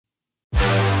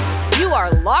You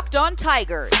are Locked On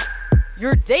Tigers,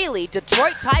 your daily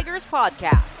Detroit Tigers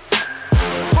podcast.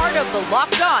 Part of the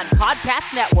Locked On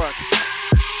Podcast Network,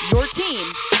 your team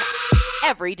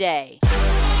every day.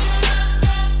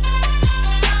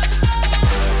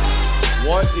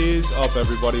 What is up,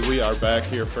 everybody? We are back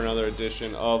here for another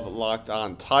edition of Locked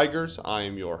On Tigers. I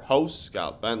am your host,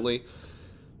 Scott Bentley,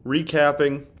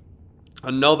 recapping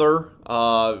another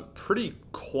pretty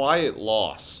quiet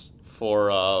loss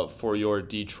for your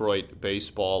Detroit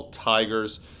baseball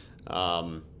Tigers.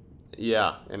 In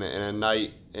a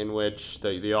night in which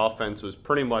the offense was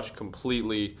pretty much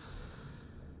completely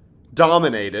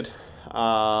dominated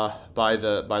by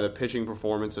the pitching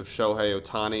performance of Shohei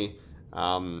Ohtani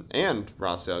and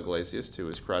Raisel Iglesias, to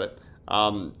his credit.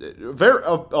 A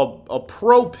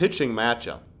pro pitching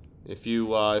matchup. If you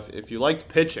liked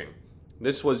pitching,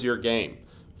 this was your game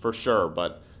for sure.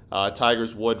 But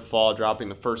Tigers would fall, dropping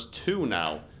the first two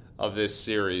now of this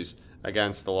series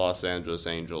against the Los Angeles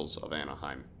Angels of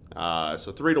Anaheim.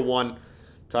 So 3-1,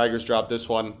 Tigers dropped this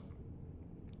one.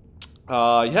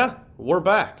 We're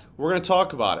back. We're going to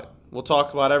talk about it. We'll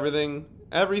talk about everything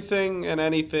and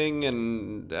anything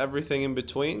and everything in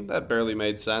between. That barely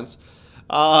made sense.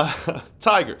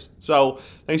 Tigers. So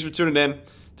thanks for tuning in.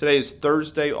 Today is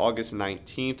Thursday, August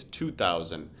 19th,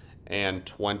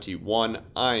 2021.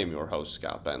 I am your host,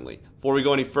 Scott Bentley. Before we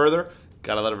go any further,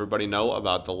 got to let everybody know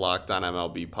about the Locked On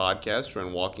MLB podcast. We're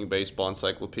in Walking Baseball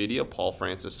Encyclopedia, Paul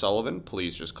Francis Sullivan.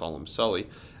 Please just call him Sully.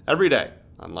 Every day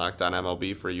on Locked On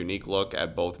MLB for a unique look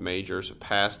at both majors,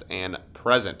 past and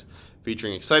present,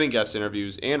 featuring exciting guest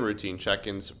interviews and routine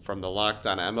check-ins from the Locked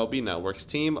On MLB Network's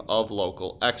team of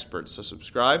local experts. So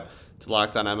subscribe to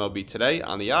Locked On MLB today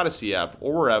on the Odyssey app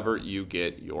or wherever you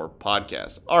get your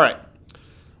podcasts. All right,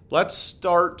 let's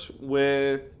start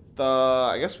with,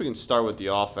 I guess we can start with the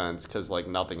offense because,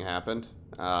 nothing happened.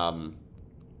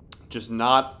 Just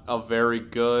not a very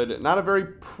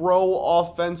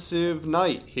pro-offensive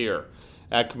night here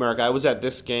at Comerica. I was at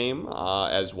this game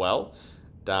as well,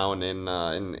 down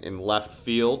in left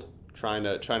field, trying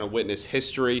to witness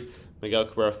history. Miguel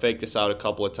Cabrera faked us out a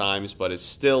couple of times, but is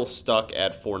still stuck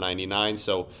at 499.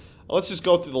 So let's just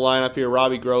go through the lineup here.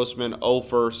 Robbie Grossman, 0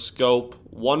 for Schoop,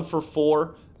 1 for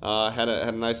 4. Had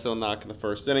a nice little knock in the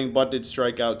first inning, but did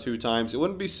strike out 2 times. It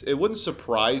wouldn't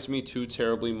surprise me too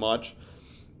terribly much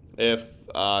if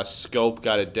Schoop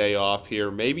got a day off here.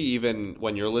 Maybe even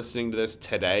when you're listening to this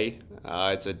today.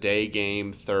 It's a day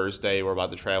game, Thursday. We're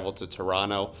about to travel to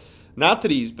Toronto. Not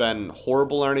that he's been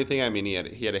horrible or anything. I mean,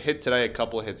 he had a hit today, a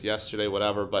couple of hits yesterday,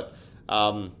 whatever. But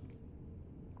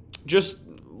just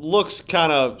looks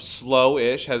kind of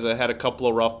slow-ish. Had a couple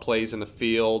of rough plays in the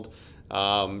field.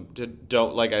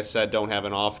 Like I said, don't have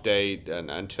an off day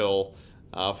until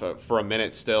for a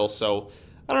minute still. So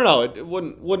I don't know. It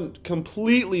wouldn't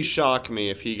completely shock me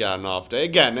if he got an off day.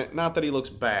 Again, not that he looks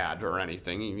bad or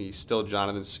anything. He's still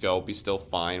Jonathan Schoop. He's still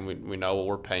fine. We know what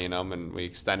we're paying him, and we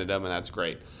extended him, and that's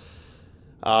great.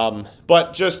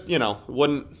 But just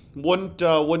wouldn't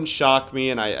shock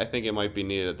me, and I think it might be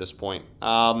needed at this point.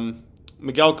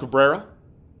 Miguel Cabrera.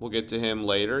 We'll get to him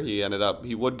later.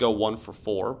 He would go 1 for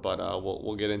 4, but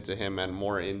we'll get into him and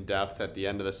more in depth at the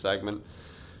end of the segment.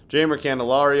 Jeimer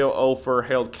Candelario, 0 for.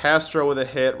 Harold Castro with a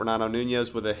hit. Renato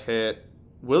Nunez with a hit.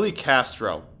 Willie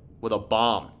Castro with a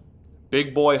bomb.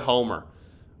 Big boy homer.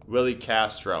 Willie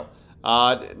Castro.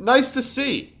 Nice to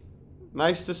see.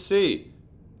 The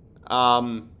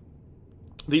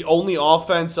only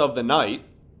offense of the night,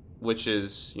 which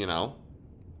is,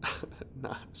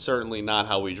 certainly not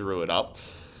how we drew it up.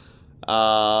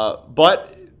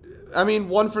 But, I mean,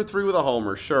 1 for 3 with a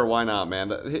homer. Sure, why not,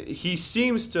 man? He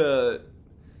seems to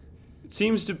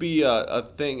be a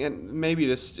thing, and maybe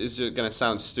this is going to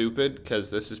sound stupid because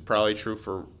this is probably true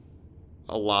for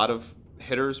a lot of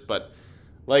hitters, but,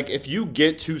 if you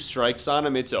get 2 strikes on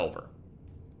him, it's over.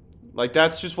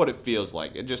 That's just what it feels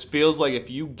like. It just feels like if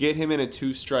you get him in a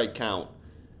 2-strike count,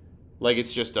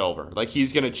 it's just over.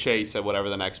 He's going to chase at whatever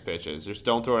the next pitch is. Just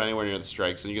don't throw it anywhere near the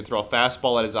strikes. And you can throw a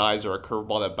fastball at his eyes or a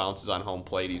curveball that bounces on home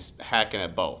plate. He's hacking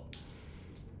at both.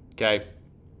 Okay?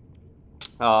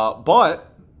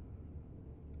 But,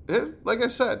 like I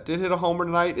said, did hit a homer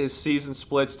tonight. His season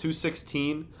splits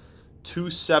 216,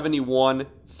 271,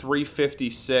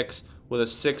 356 with a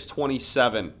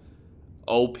 627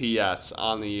 OPS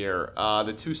on the year.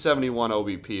 The 271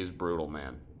 OBP is brutal,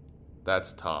 man.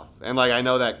 That's tough. And, I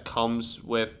know that comes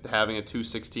with having a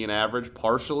 216 average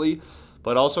partially,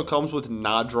 but also comes with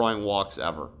not drawing walks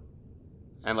ever.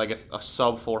 And, a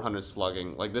sub 400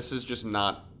 slugging. This is just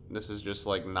not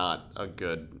a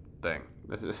good thing.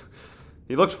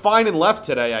 He looked fine in left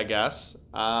today, I guess.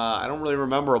 I don't really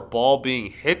remember a ball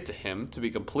being hit to him, to be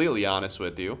completely honest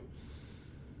with you.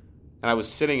 And I was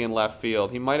sitting in left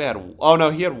field. He might have had... Oh, no,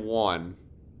 he had one.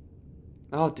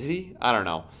 Oh, did he? I don't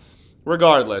know.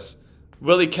 Regardless,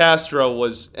 Willie Castro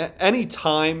was... Any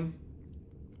time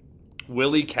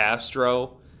Willie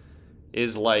Castro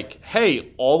is like,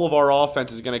 hey, all of our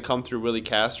offense is going to come through Willie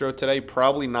Castro today,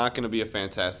 probably not going to be a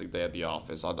fantastic day at the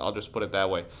office. I'll just put it that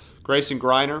way. Grayson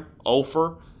Greiner,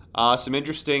 Ofer. Some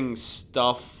interesting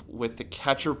stuff with the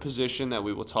catcher position that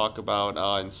we will talk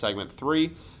about in segment 3.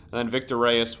 And then Victor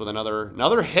Reyes with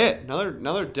another hit.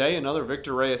 Another day, another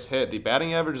Victor Reyes hit. The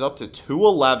batting average is up to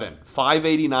 211.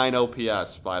 589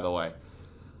 OPS, by the way.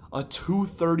 A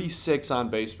 236 on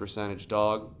base percentage,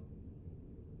 dog.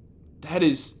 That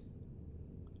is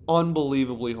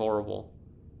unbelievably horrible.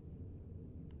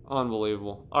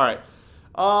 Unbelievable. All right.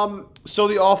 So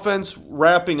the offense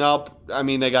wrapping up, I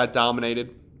mean, they got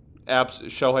dominated.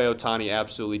 Shohei Ohtani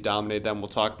absolutely dominated them. We'll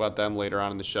talk about them later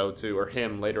on in the show, too. Or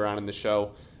him later on in the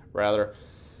show, rather.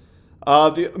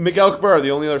 Miguel Cabrera,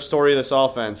 the only other story of this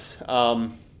offense.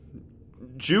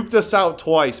 Juked us out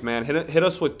twice, man. Hit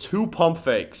us with 2 pump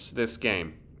fakes this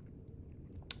game.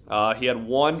 He had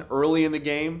one early in the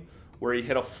game where he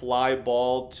hit a fly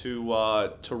ball to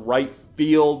right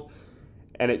field,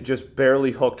 and it just barely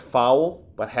hooked foul,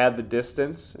 but had the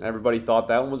distance, and everybody thought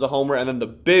that one was a homer. And then the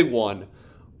big one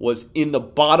was in the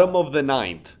bottom of the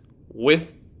 9th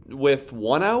with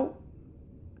 1 out,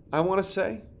 I want to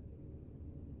say.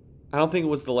 I don't think it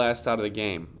was the last out of the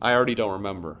game. I already don't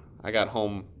remember. I got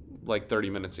home like 30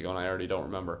 minutes ago, and I already don't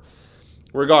remember.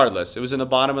 Regardless, it was in the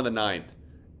bottom of the 9th,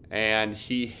 and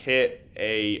he hit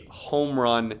a home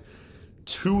run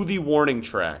to the warning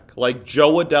track. Like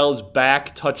Joe Adell's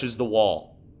back touches the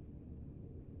wall.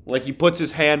 Like he puts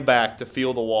his hand back to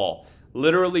feel the wall.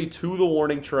 Literally to the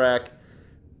warning track,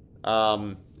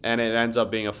 and it ends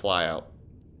up being a flyout.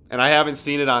 And I haven't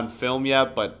seen it on film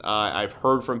yet, but I've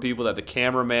heard from people that the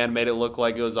cameraman made it look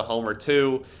like it was a homer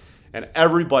too. And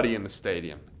everybody in the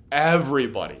stadium was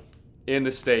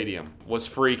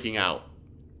freaking out.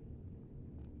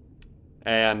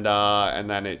 And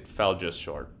then it fell just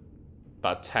short.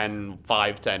 About 10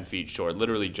 feet short.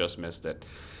 Literally just missed it.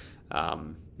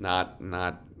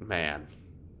 Man.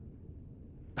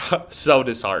 So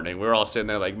disheartening. We were all sitting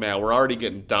there like, man, we're already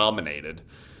getting dominated.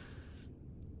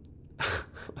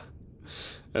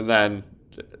 And then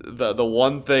the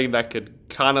one thing that could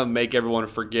kind of make everyone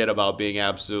forget about being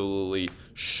absolutely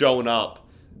shown up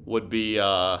would be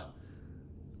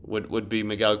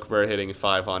Miguel Cabrera hitting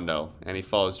 500, and he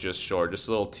falls just short. Just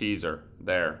a little teaser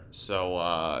there.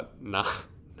 So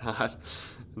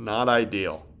not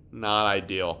ideal. Not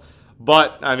ideal.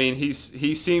 But I mean, he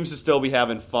seems to still be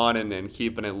having fun and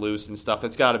keeping it loose and stuff.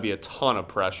 It's got to be a ton of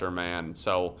pressure, man.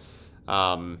 So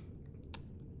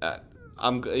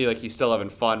he's still having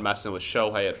fun messing with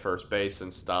Shohei at first base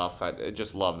and stuff. I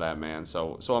just love that, man.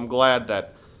 So I'm glad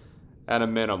that at a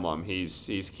minimum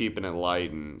he's keeping it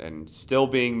light and still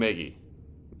being Miggy,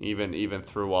 even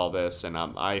through all this. And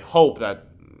I hope that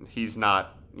he's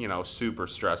not super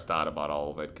stressed out about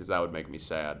all of it, because that would make me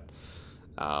sad.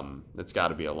 It's got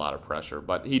to be a lot of pressure.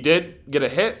 But he did get a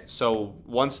hit, so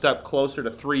one step closer to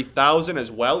 3,000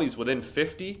 as well. He's within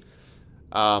 50.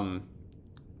 I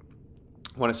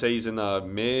want to say he's in the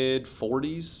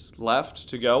mid-40s left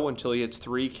to go until he hits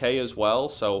 3K as well.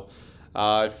 So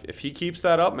if he keeps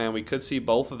that up, man, we could see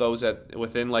both of those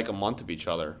within like a month of each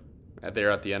other at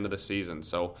the end of the season.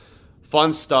 So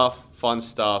fun stuff.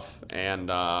 And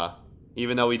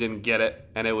even though we didn't get it,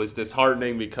 and it was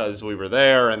disheartening because we were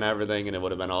there and everything, and it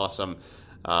would have been awesome,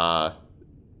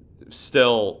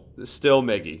 still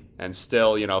Miggy, and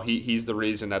still, he's the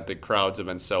reason that the crowds have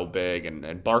been so big,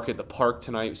 and Bark at the Park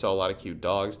tonight, we saw a lot of cute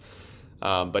dogs,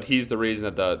 but he's the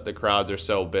reason that the crowds are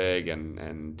so big,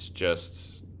 and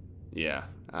just, yeah,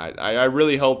 I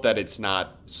really hope that it's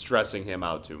not stressing him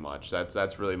out too much.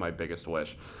 That's really my biggest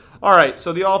wish. All right,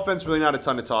 so the offense, really not a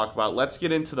ton to talk about. Let's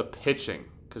get into the pitching,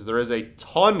 because there is a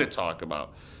ton to talk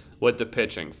about with the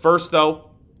pitching. First,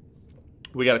 though,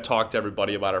 we got to talk to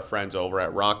everybody about our friends over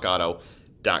at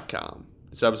RockAuto.com.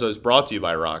 This episode is brought to you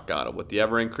by Rock Auto. With the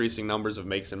ever-increasing numbers of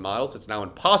makes and models, it's now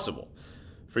impossible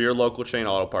for your local chain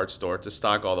auto parts store to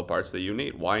stock all the parts that you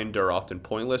need. Why endure often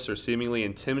pointless or seemingly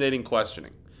intimidating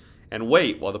questioning and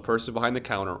wait while the person behind the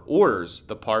counter orders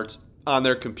the parts on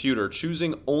their computer,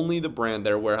 choosing only the brand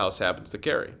their warehouse happens to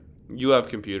carry? You have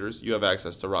computers, you have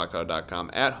access to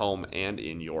RockAuto.com at home and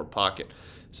in your pocket.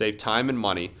 Save time and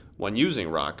money when using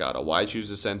Rock Auto. Why choose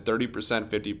to send 30%,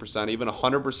 50%, even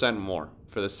 100% more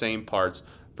for the same parts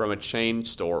from a chain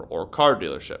store or car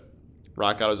dealership?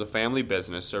 Rock Auto is a family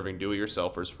business serving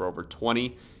do-it-yourselfers for over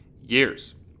 20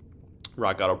 years.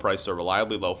 Rock Auto prices are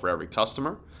reliably low for every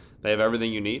customer. They have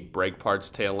everything you need: brake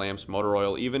parts, tail lamps, motor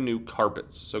oil, even new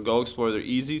carpets. So go explore their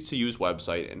easy-to-use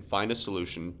website and find a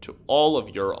solution to all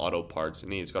of your auto parts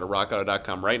needs. Go to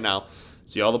rockauto.com right now.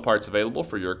 See all the parts available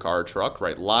for your car or truck.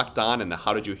 Write Locked On in the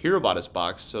How Did You Hear About Us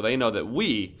box so they know that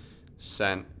we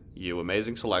sent you.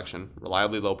 Amazing selection,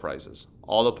 reliably low prices.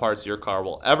 All the parts your car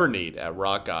will ever need at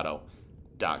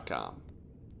rockauto.com.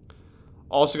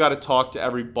 Also got to talk to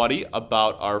everybody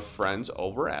about our friends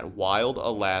over at Wild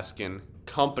Alaskan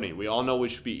Company. We all know we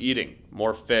should be eating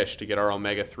more fish to get our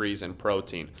omega-3s and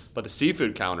protein, but the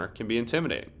seafood counter can be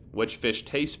intimidating. Which fish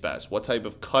tastes best? What type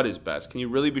of cut is best? Can you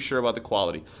really be sure about the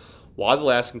quality? Wild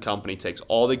Alaskan Company takes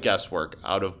all the guesswork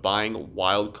out of buying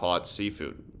wild-caught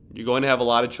seafood. You're going to have a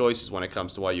lot of choices when it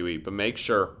comes to what you eat,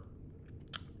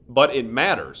 but it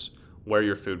matters where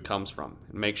your food comes from.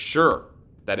 And make sure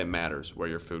that it matters where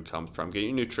your food comes from. Get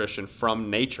your nutrition from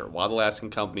nature. Wild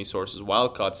Alaskan Company sources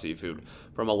wild-caught seafood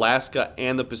from Alaska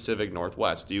and the Pacific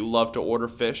Northwest. Do you love to order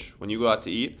fish when you go out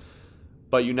to eat,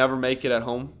 but you never make it at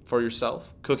home for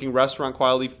yourself? Cooking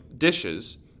restaurant-quality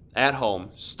dishes at home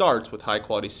starts with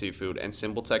high-quality seafood and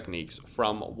simple techniques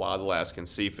from Wild Alaskan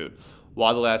Seafood.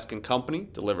 Wild Alaskan Company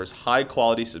delivers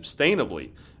high-quality,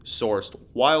 sustainably sourced,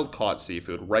 wild-caught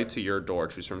seafood right to your door.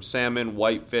 Choose from salmon,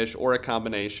 whitefish, or a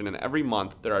combination, and every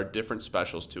month there are different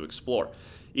specials to explore.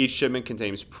 Each shipment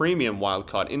contains premium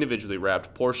wild-caught, individually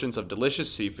wrapped portions of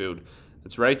delicious seafood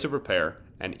that's ready to prepare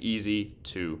and easy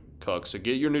to cook. So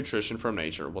get your nutrition from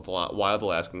nature with Wild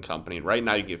Alaskan Company. Right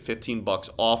now you get $15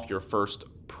 off your first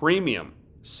premium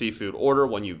seafood order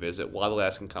when you visit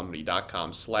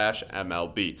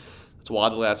wildalaskancompany.com/MLB. It's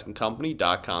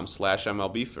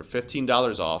wildalaskancompany.com/MLB for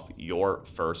 $15 off your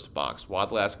first box.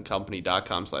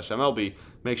 wildalaskancompany.com/MLB.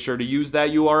 Make sure to use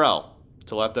that URL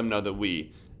to let them know that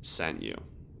we sent you.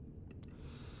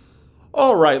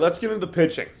 All right, let's get into the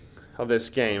pitching of this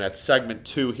game. That's segment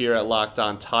 2 here at Locked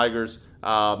On Tigers.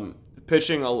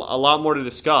 Pitching, a lot more to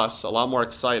discuss, a lot more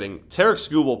exciting. Tarik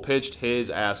Skubal pitched his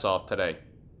ass off today.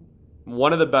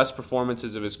 One of the best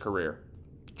performances of his career,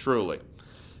 truly.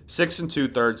 6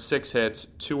 2/3, 6 hits,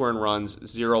 2 earned runs,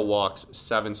 0 walks,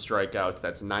 7 strikeouts.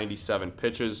 That's 97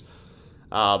 pitches.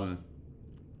 The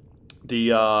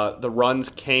runs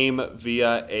came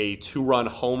via a 2-run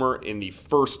homer in the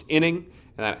first inning,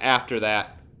 and then after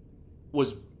that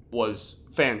was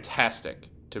fantastic,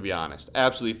 to be honest.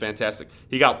 Absolutely fantastic.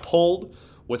 He got pulled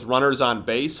with runners on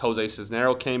base. Jose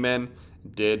Cisnero came in,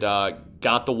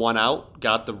 got the one out,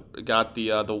 got the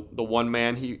one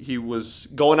man he was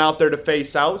going out there to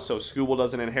face out, so Skubal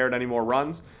doesn't inherit any more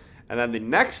runs. And then the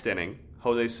next inning,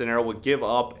 Jose Cisnero would give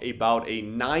up about a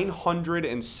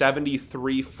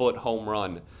 973-foot home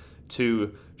run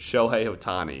to Shohei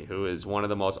Ohtani, who is one of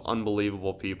the most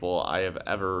unbelievable people I have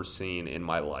ever seen in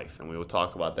my life. And we will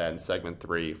talk about that in segment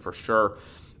 3 for sure.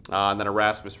 And then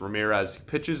Erasmus Ramirez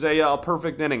pitches a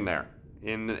perfect inning there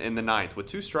in the 9th with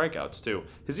 2 strikeouts too.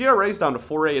 His ERA is down to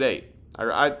 4.88.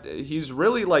 He's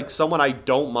really like someone I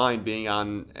don't mind being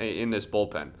on in this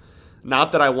bullpen.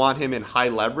 Not that I want him in high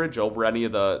leverage over any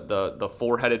of the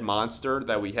four-headed monster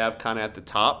that we have kind of at the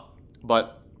top,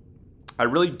 but I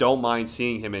really don't mind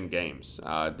seeing him in games.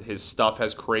 His stuff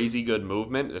has crazy good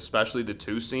movement, especially the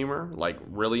two-seamer, like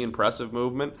really impressive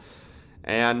movement.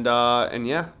 And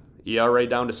yeah, ERA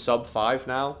down to sub-5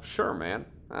 now. Sure, man.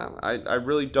 I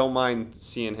really don't mind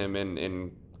seeing him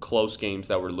in close games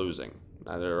that we're losing.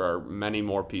 There are many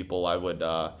more people I would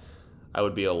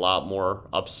be a lot more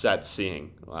upset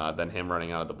seeing than him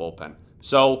running out of the bullpen.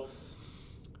 So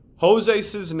Jose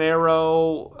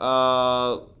Cisnero,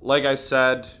 like I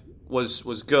said,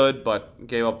 was good, but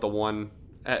gave up the one,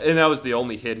 and that was the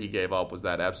only hit he gave up, was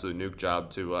that absolute nuke job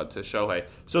to Shohei.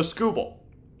 So Skubal,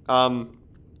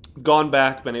 gone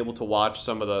back, been able to watch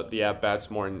some of the at-bats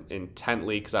more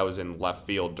intently because I was in left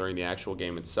field during the actual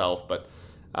game itself, but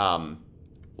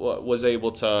was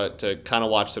able to kind of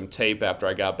watch some tape after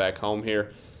I got back home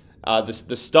here. The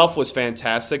stuff was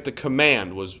fantastic. The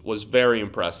command was very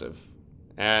impressive,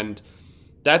 and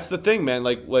that's the thing, man.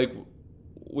 Like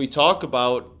we talk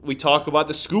about the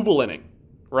Skubal inning,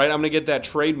 right? I'm gonna get that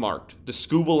trademarked. The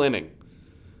Skubal inning.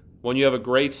 When you have a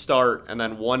great start and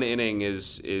then one inning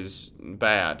is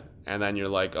bad, and then you're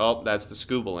like, oh, that's the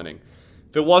Skubal inning.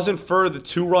 If it wasn't for the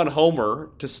 2-run homer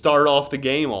to start off the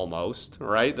game almost,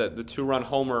 right? The 2-run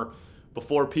homer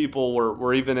before people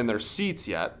were even in their seats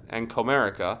yet, and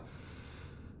Comerica,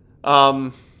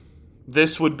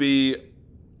 this would be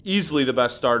easily the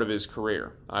best start of his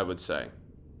career, I would say.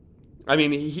 I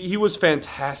mean, he was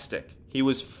fantastic. He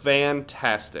was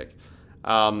fantastic.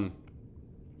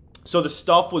 So the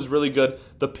stuff was really good.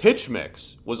 The pitch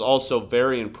mix was also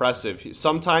very impressive.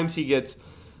 Sometimes he gets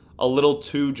a little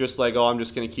too just like, oh, I'm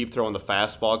just going to keep throwing the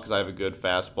fastball because I have a good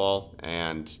fastball.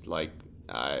 And like,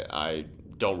 I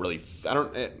don't really,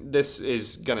 this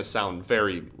is going to sound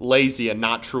very lazy and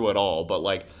not true at all, but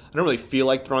like, I don't really feel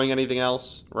like throwing anything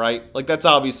else, right? Like, that's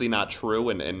obviously not true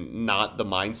and not the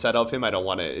mindset of him. I don't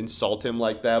want to insult him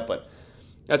like that, but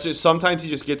that's just, sometimes he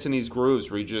just gets in these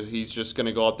grooves where he's just going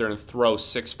to go out there and throw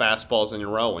 6 fastballs in a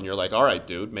row, and you're like, all right,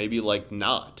 dude, maybe like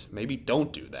not. Maybe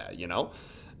don't do that, you know?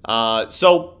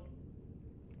 So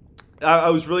I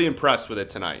was really impressed with it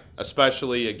tonight,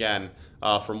 especially, again,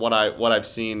 from what I've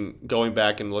seen going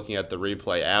back and looking at the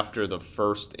replay after the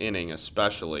first inning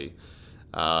especially.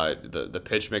 The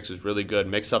pitch mix was really good.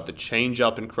 Mixed up the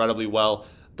changeup incredibly well.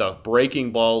 The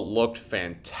breaking ball looked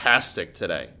fantastic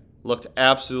today. Looked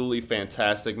absolutely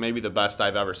fantastic. Maybe the best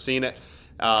I've ever seen it.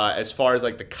 As far as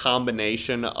like the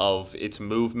combination of its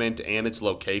movement and its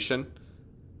location.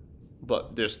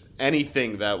 But just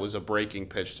anything that was a breaking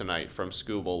pitch tonight from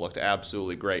Skubal looked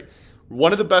absolutely great.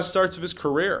 One of the best starts of his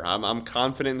career. I'm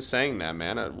confident in saying that,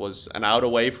 man. It was an out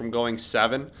away from going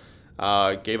 7.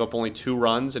 Gave up only 2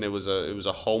 runs, and it was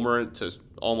a homer to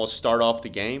almost start off the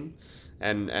game,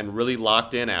 and really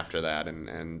locked in after that.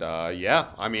 And yeah,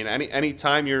 I mean, any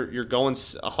time you're going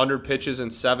 100 pitches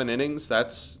in 7 innings,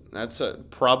 that's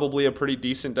probably a pretty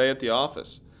decent day at the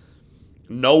office.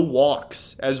 No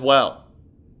walks as well.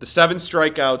 The 7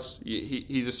 strikeouts,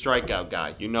 he's a strikeout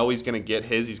guy. You know he's going to get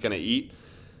his. He's going to eat.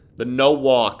 The no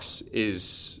walks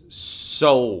is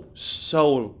so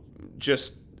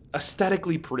just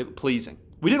aesthetically pleasing.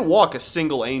 We didn't walk a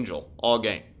single Angel all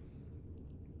game.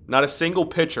 Not a single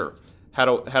pitcher had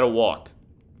a walk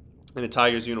in a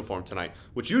Tigers uniform tonight,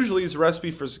 which usually is a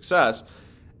recipe for success.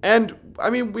 And,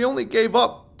 I mean, we only gave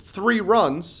up 3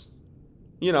 runs.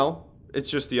 You know,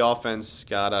 it's just the offense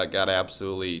got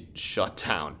absolutely shut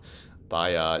down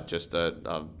by just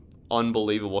a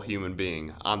unbelievable human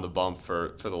being on the bump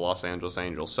for the Los Angeles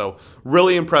Angels. So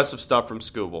really impressive stuff from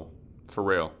Skubal, for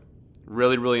real.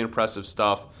 Really, really impressive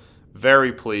stuff.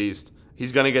 Very pleased.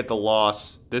 He's going to get the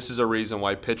loss. This is a reason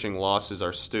why pitching losses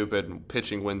are stupid, and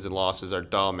pitching wins and losses are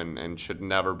dumb and should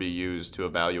never be used to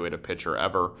evaluate a pitcher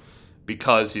ever,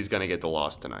 because he's going to get the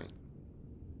loss tonight.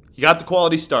 He got the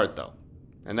quality start, though.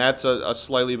 And that's a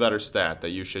slightly better stat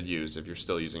that you should use if you're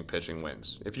still using pitching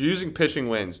wins. If you're using pitching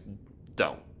wins,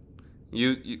 don't.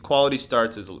 You quality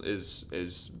starts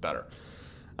is better.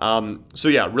 So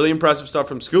yeah, really impressive stuff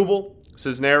from Skubal.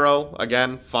 Cisnero,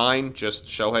 again, fine. Just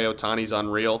Shohei Ohtani's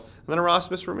unreal. And then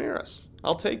Erasmus Ramirez.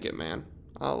 I'll take it, man.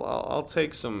 I'll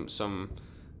take some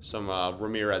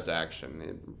Ramirez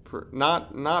action.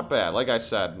 Not bad. Like I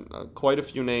said, quite a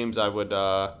few names I would.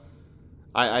 I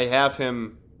have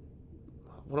him.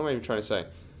 What am I even trying to say?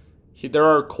 There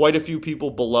are quite a few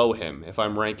people below him if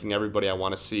I'm ranking everybody I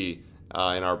want to see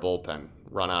in our bullpen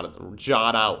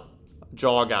jog out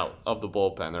of the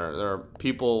bullpen. There are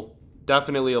people,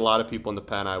 definitely a lot of people in the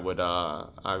pen I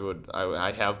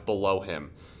have below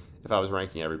him if I was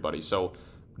ranking everybody. So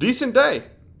decent day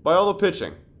by all the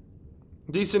pitching.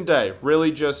 Decent day.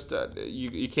 Really just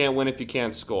you can't win if you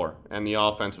can't score. And the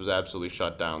offense was absolutely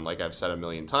shut down, like I've said a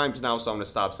million times now, so I'm going to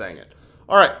stop saying it.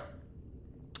 All right.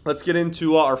 Let's get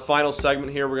into our final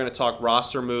segment here. We're going to talk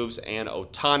roster moves and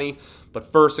Ohtani.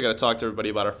 But first, I got to talk to everybody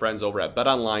about our friends over at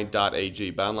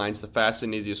betonline.ag. BetOnline's the fastest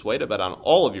and easiest way to bet on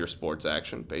all of your sports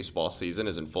action. Baseball season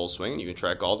is in full swing, and you can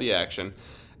track all the action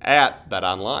at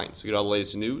BetOnline. So get all the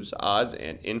latest news, odds,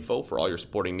 and info for all your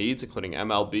sporting needs, including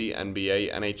MLB,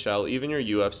 NBA, NHL, even your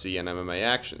UFC and MMA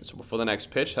action. So before the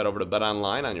next pitch, head over to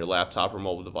BetOnline on your laptop or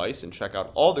mobile device and check out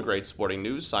all the great sporting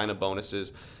news, sign-up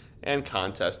bonuses, and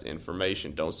contest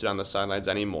information. Don't sit on the sidelines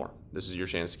anymore. This is your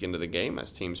chance to get into the game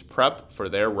as teams prep for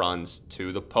their runs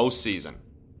to the postseason.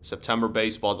 September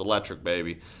baseball is electric,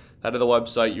 baby. Head to the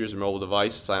website, use your mobile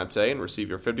device, sign up today, and receive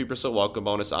your 50% welcome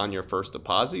bonus on your first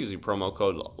deposit using promo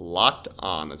code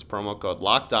LOCKEDON. That's promo code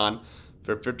LOCKEDON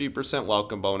for 50%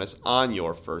 welcome bonus on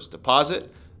your first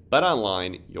deposit.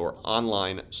 BetOnline, your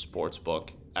online sportsbook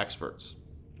experts.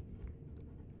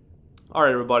 All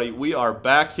right, everybody, we are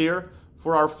back here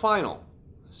for our final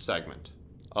segment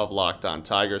of Locked On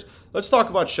Tigers. Let's talk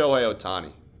about Shohei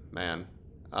Ohtani, man.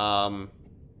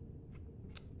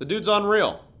 The dude's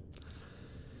unreal.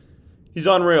 He's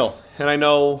unreal. And I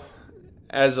know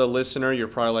as a listener, you're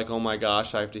probably like, oh my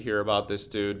gosh, I have to hear about this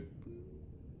dude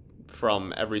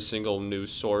from every single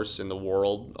news source in the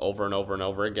world over and over and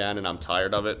over again, and I'm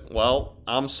tired of it. Well,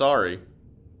 I'm sorry,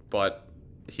 but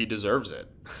he deserves it.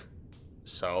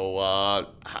 So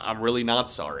I'm really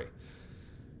not sorry.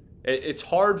 It's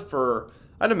hard for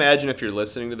I'd imagine if you're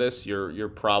listening to this, you're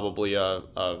probably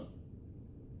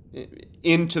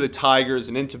into the Tigers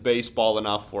and into baseball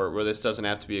enough where this doesn't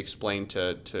have to be explained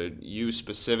to you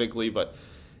specifically, but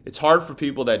it's hard for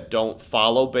people that don't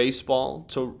follow baseball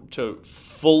to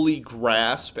fully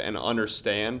grasp and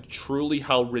understand truly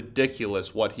how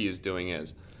ridiculous what he is doing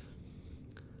is.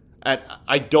 And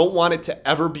I don't want it to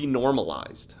ever be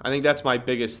normalized. I think that's my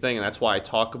biggest thing, and that's why I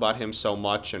talk about him so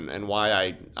much and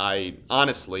why I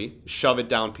honestly shove it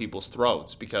down people's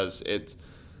throats, because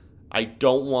I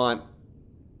don't want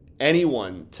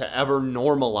anyone to ever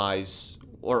normalize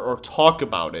or talk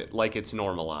about it like it's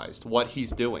normalized, what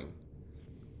he's doing.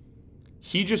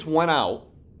 He just went out,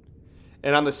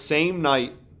 and on the same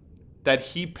night that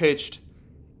he pitched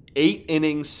 8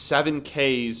 innings, 7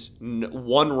 Ks,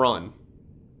 1 run,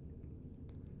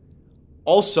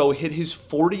 also hit his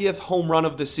 40th home run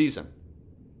of the season.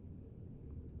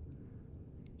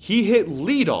 He hit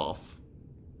leadoff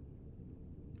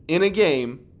in a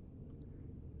game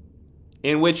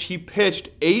in which he pitched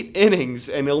 8 innings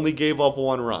and only gave up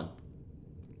 1 run.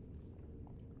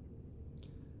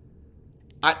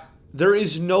 There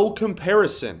is no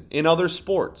comparison in other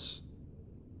sports.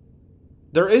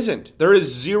 There isn't. There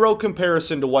is zero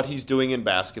comparison to what he's doing in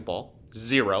basketball.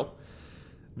 Zero.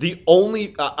 The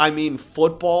only,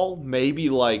 football, maybe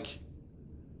like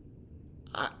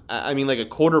a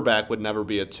quarterback would never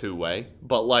be a two-way.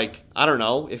 But I don't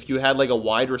know, if you had a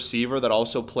wide receiver that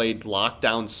also played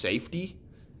lockdown safety,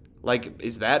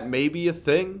 is that maybe a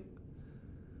thing?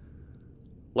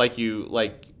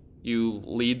 You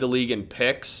lead the league in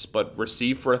picks, but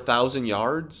receive for 1,000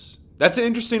 yards? That's an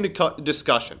interesting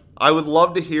discussion. I would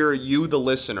love to hear you, the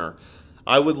listener.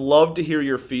 I would love to hear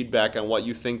your feedback on what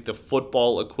you think the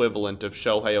football equivalent of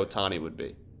Shohei Ohtani would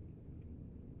be.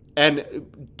 And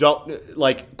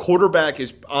quarterback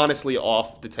is honestly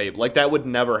off the table. That would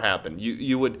never happen.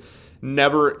 You would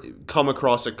never come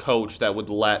across a coach that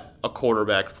would let a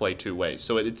quarterback play 2 ways.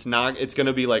 So it's going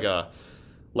to be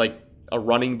a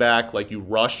running back, you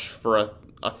rush for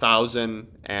 1,000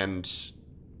 and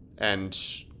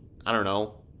I don't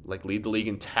know, lead the league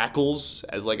in tackles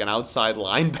as an outside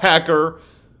linebacker,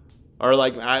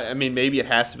 or maybe it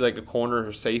has to be a corner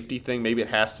or safety thing. Maybe it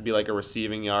has to be a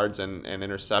receiving yards and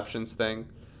interceptions thing.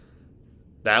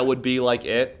 That would be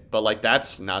it, but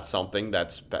that's not something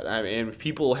that's.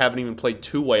 People haven't even played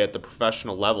 2-way at the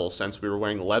professional level since we were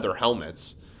wearing leather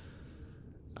helmets.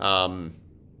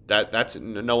 That's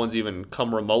no one's even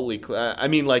come remotely.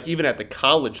 Even at the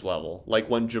college level,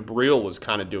 when Jabril was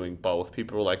kind of doing both,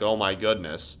 people were like, "Oh my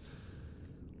goodness!"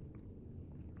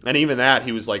 And even that,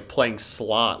 he was playing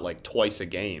slot twice a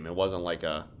game. It wasn't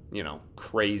a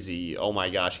crazy. Oh my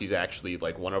gosh, he's actually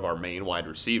one of our main wide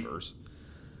receivers.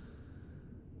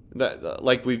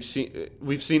 That we've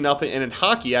seen nothing. And in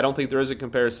hockey, I don't think there is a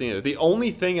comparison either. The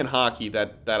only thing in hockey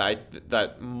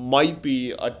that might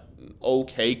be a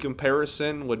okay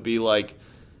comparison would be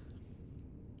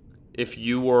if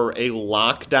you were a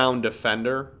lockdown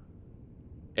defender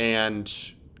and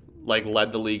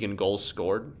led the league in goals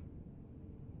scored,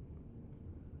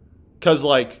 because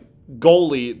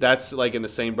goalie, that's in the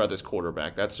same breath as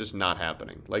quarterback. That's just not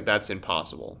happening. That's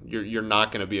impossible. You're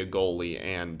not going to be a goalie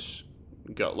and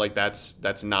go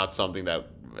that's not something that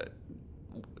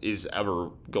is ever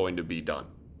going to be done.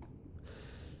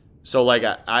 So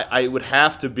I would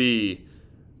have to be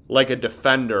a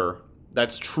defender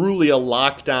that's truly a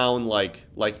lockdown,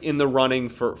 in the running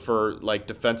for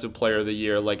defensive player of the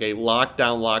year, a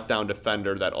lockdown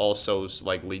defender that also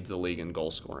leads the league in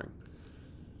goal scoring.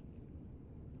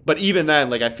 But even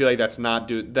then, I feel that's not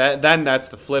that. Then that's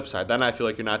the flip side. Then I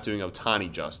feel you're not doing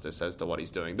Ohtani justice as to what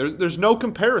he's doing. There's no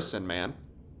comparison, man.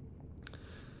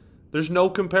 There's no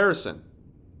comparison.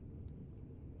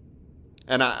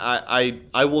 And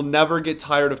I will never get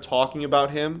tired of talking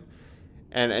about him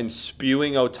and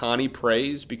spewing Ohtani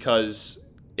praise, because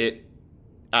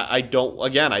I don't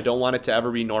want it to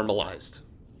ever be normalized.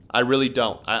 I really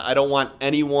don't. I don't want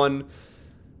anyone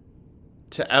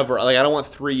to ever, I don't want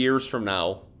 3 years from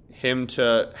now him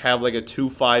to have a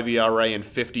 2.5 ERA and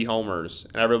 50 homers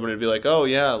and everyone would be like, oh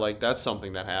yeah, that's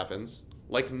something that happens.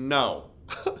 No,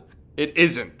 it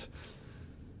isn't.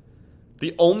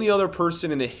 The only other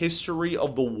person in the history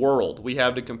of the world we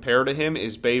have to compare to him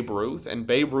is Babe Ruth. And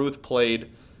Babe Ruth played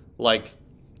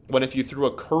when if you threw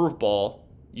a curveball,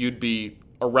 you'd be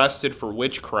arrested for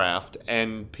witchcraft,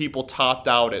 and people topped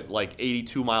out at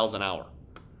 82 miles an hour.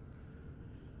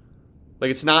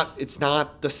 It's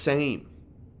not the same.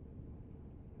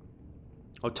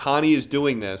 Ohtani is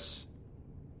doing this.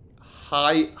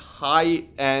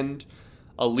 High-end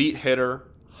elite hitter,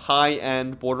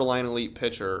 high-end borderline elite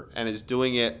pitcher, and is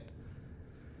doing it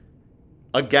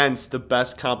against the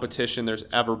best competition there's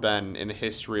ever been in the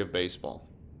history of baseball.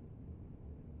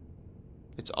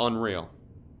 It's unreal.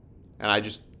 And I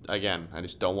just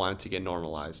don't want it to get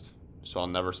normalized. So I'll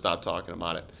never stop talking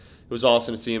about it. It was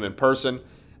awesome to see him in person.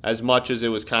 As much as it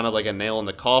was kind of like a nail in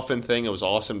the coffin thing, it was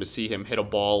awesome to see him hit a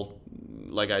ball,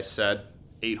 like I said,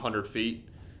 800 feet.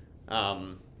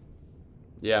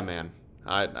 Yeah, man.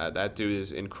 That dude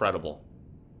is incredible.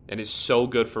 And is so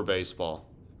good for baseball.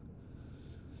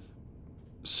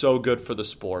 So good for the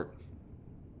sport.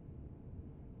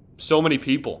 So many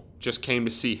people just came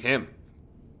to see him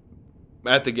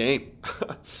at the game.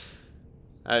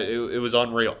 It was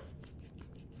unreal.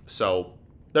 So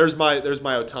there's my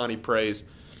Ohtani praise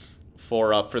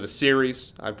for the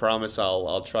series. I promise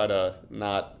I'll try to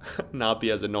not be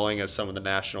as annoying as some of the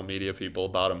national media people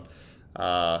about him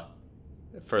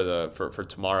for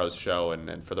tomorrow's show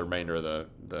and for the remainder of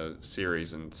the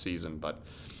series and season. But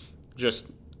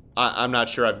just I'm not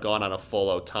sure I've gone on a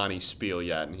full Ohtani spiel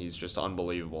yet, and he's just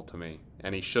unbelievable to me.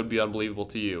 And he should be unbelievable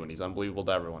to you, and he's unbelievable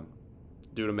to everyone.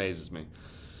 Dude amazes me.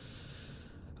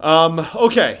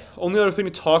 Okay, only other thing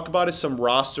to talk about is some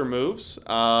roster moves.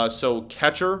 So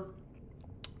catcher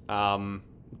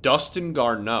Dustin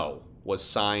Garneau was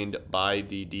signed by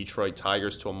the Detroit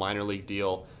Tigers to a minor league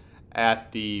deal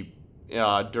at during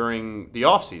the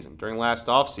offseason, during last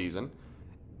offseason.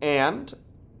 And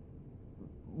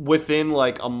within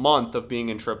like a month of being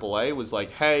in AAA, was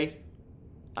like, hey,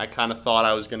 I kind of thought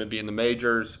I was going to be in the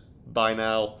majors by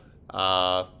now.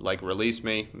 Release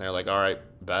me. And they're like, all right,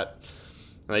 bet.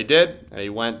 And they did. And he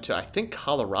went to, I think,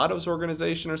 Colorado's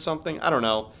organization or something. I don't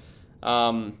know.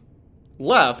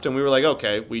 Left, and we were like,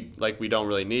 okay, we don't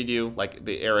really need you. Like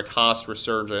the Eric Haas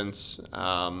resurgence,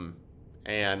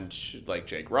 and like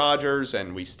Jake Rogers,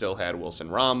 and we still had Wilson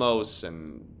Ramos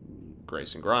and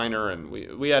Grayson Greiner, and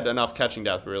we had enough catching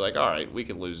depth. We were like, all right, we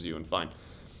can lose you and fine.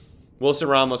 Wilson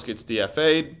Ramos gets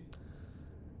DFA'd,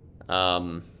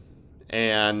 and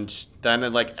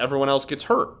then like everyone else gets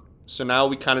hurt. So now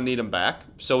we kind of need him back.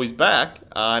 So he's back,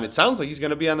 and it sounds like he's going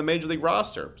to be on the Major League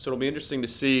roster. So it'll be interesting to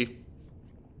see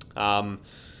kind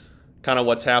of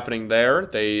what's happening there.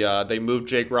 They moved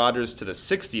Jake Rogers to the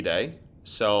 60-day.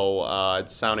 So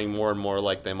it's sounding more and more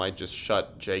like they might just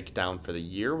shut Jake down for the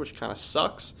year, which kind of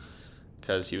sucks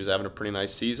because he was having a pretty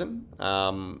nice season.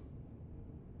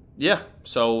 Yeah,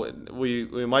 so we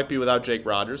might be without Jake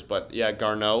Rogers, but yeah,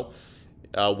 Garneau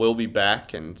will be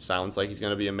back and sounds like he's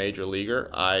going to be a major leaguer.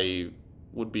 I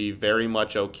would be very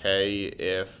much okay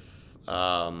if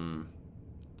Grayson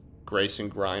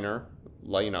Greiner,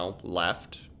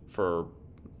 left for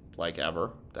like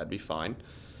ever. That'd be fine.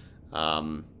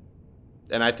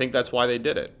 And I think that's why they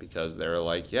did it, because they're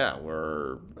like, yeah,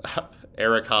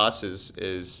 Eric Haas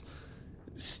is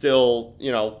still,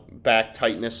 back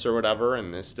tightness or whatever,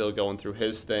 and is still going through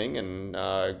his thing. And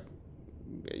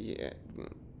yeah,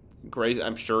 great.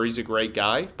 I'm sure he's a great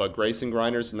guy, but Grayson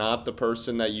Greiner's not the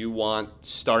person that you want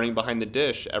starting behind the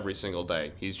dish every single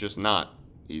day. He's just not.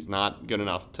 He's not good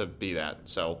enough to be that.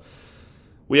 So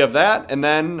we have that, and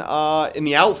then in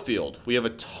the outfield, we have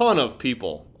a ton of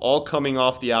people all coming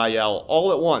off the IL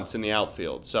all at once in the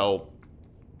outfield. So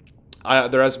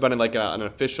there hasn't been like an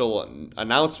official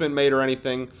announcement made or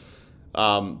anything,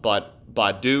 but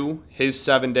Badu, his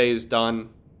 7 days done.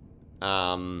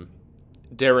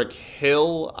 Derek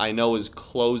Hill, I know, is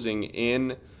closing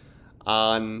in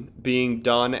on being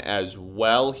done as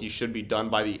well. He should be done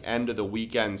by the end of the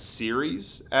weekend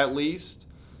series, at least.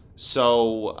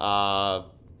 So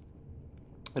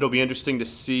it'll be interesting to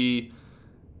see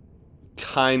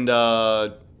kind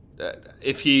of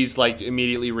if he's like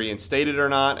immediately reinstated or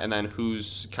not, and then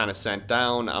who's kind of sent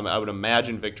down. I would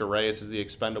imagine Victor Reyes is the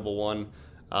expendable one,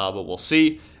 but we'll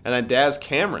see. And then Daz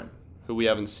Cameron, who we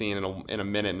haven't seen in a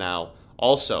minute now,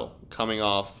 also coming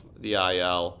off the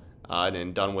IL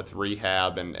and done with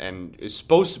rehab, and is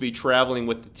supposed to be traveling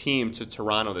with the team to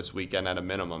Toronto this weekend at a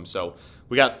minimum. So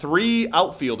we got 3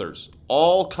 outfielders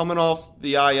all coming off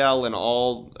the IL and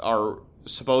all are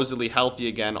supposedly healthy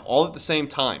again, all at the same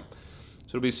time.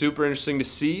 So it'll be super interesting to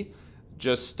see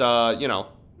just,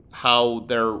 how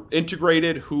they're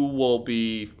integrated, who will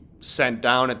be sent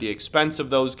down at the expense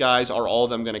of those guys. Are all of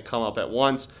them going to come up at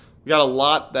once? We got a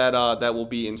lot that will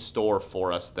be in store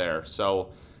for us there.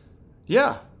 So,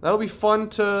 yeah, that'll be fun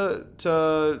to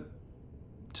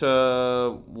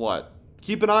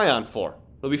keep an eye on for.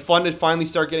 It'll be fun to finally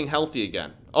start getting healthy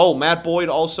again. Oh, Matt Boyd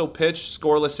also pitched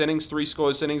scoreless innings, 3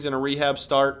 scoreless innings in a rehab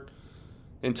start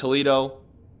in Toledo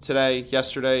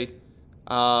yesterday.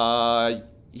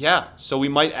 Yeah, so we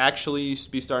might actually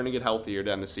be starting to get healthier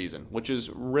down the season, which is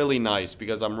really nice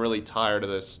because I'm really tired of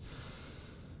this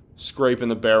scraping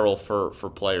the barrel for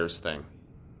players thing.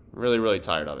 Really, really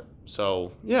tired of it.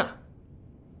 So, yeah.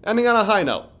 Ending on a high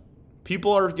note.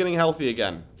 People are getting healthy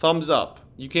again. Thumbs up.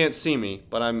 You can't see me,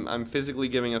 but I'm physically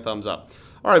giving a thumbs up.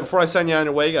 All right, before I send you on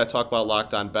your way, got to talk about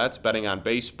Locked On Bets. Betting on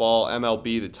baseball,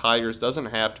 MLB, the Tigers doesn't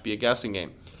have to be a guessing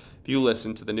game. If you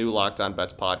listen to the new Locked On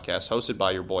Bets podcast hosted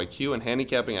by your boy Q and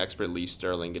handicapping expert Lee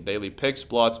Sterling, get daily picks,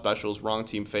 blowout specials, wrong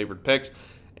team favorite picks,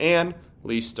 and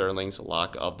Lee Sterling's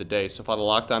lock of the day. So follow the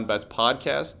Locked On Bets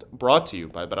podcast, brought to you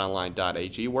by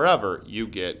betonline.ag, wherever you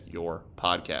get your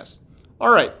podcasts.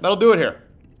 All right, that'll do it here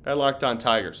at Locked On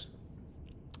Tigers.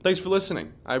 Thanks for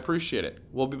listening. I appreciate it.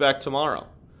 We'll be back tomorrow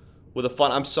with a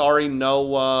fun. I'm sorry,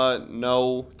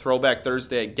 no Throwback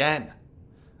Thursday again,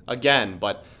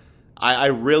 but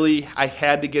I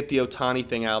had to get the Ohtani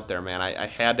thing out there, man. I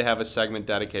had to have a segment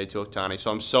dedicated to Ohtani,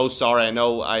 so I'm so sorry. I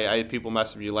know I had people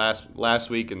message you last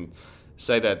week and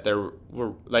say that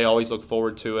they always look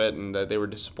forward to it and that they were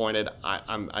disappointed.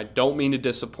 I don't mean to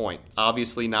disappoint.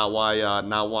 Obviously, not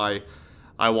why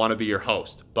I want to be your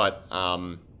host, but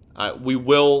we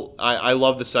will. I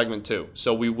love the segment too,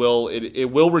 so we will. It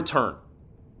will return.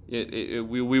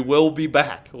 We will be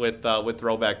back with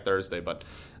Throwback Thursday, but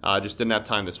just didn't have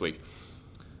time this week.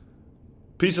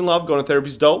 Peace and love. Going to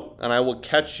therapy's dope, and I will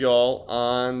catch y'all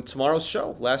on tomorrow's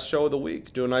show, last show of the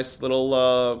week. Do a nice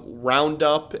little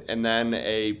roundup, and then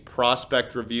a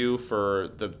prospect review for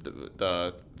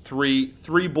the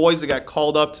three boys that got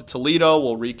called up to Toledo.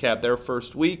 We'll recap their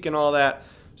first week and all that.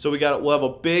 So we'll have a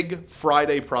big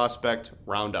Friday prospect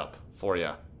roundup for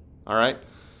you. All right,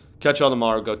 catch y'all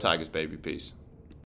tomorrow. Go Tigers, baby. Peace.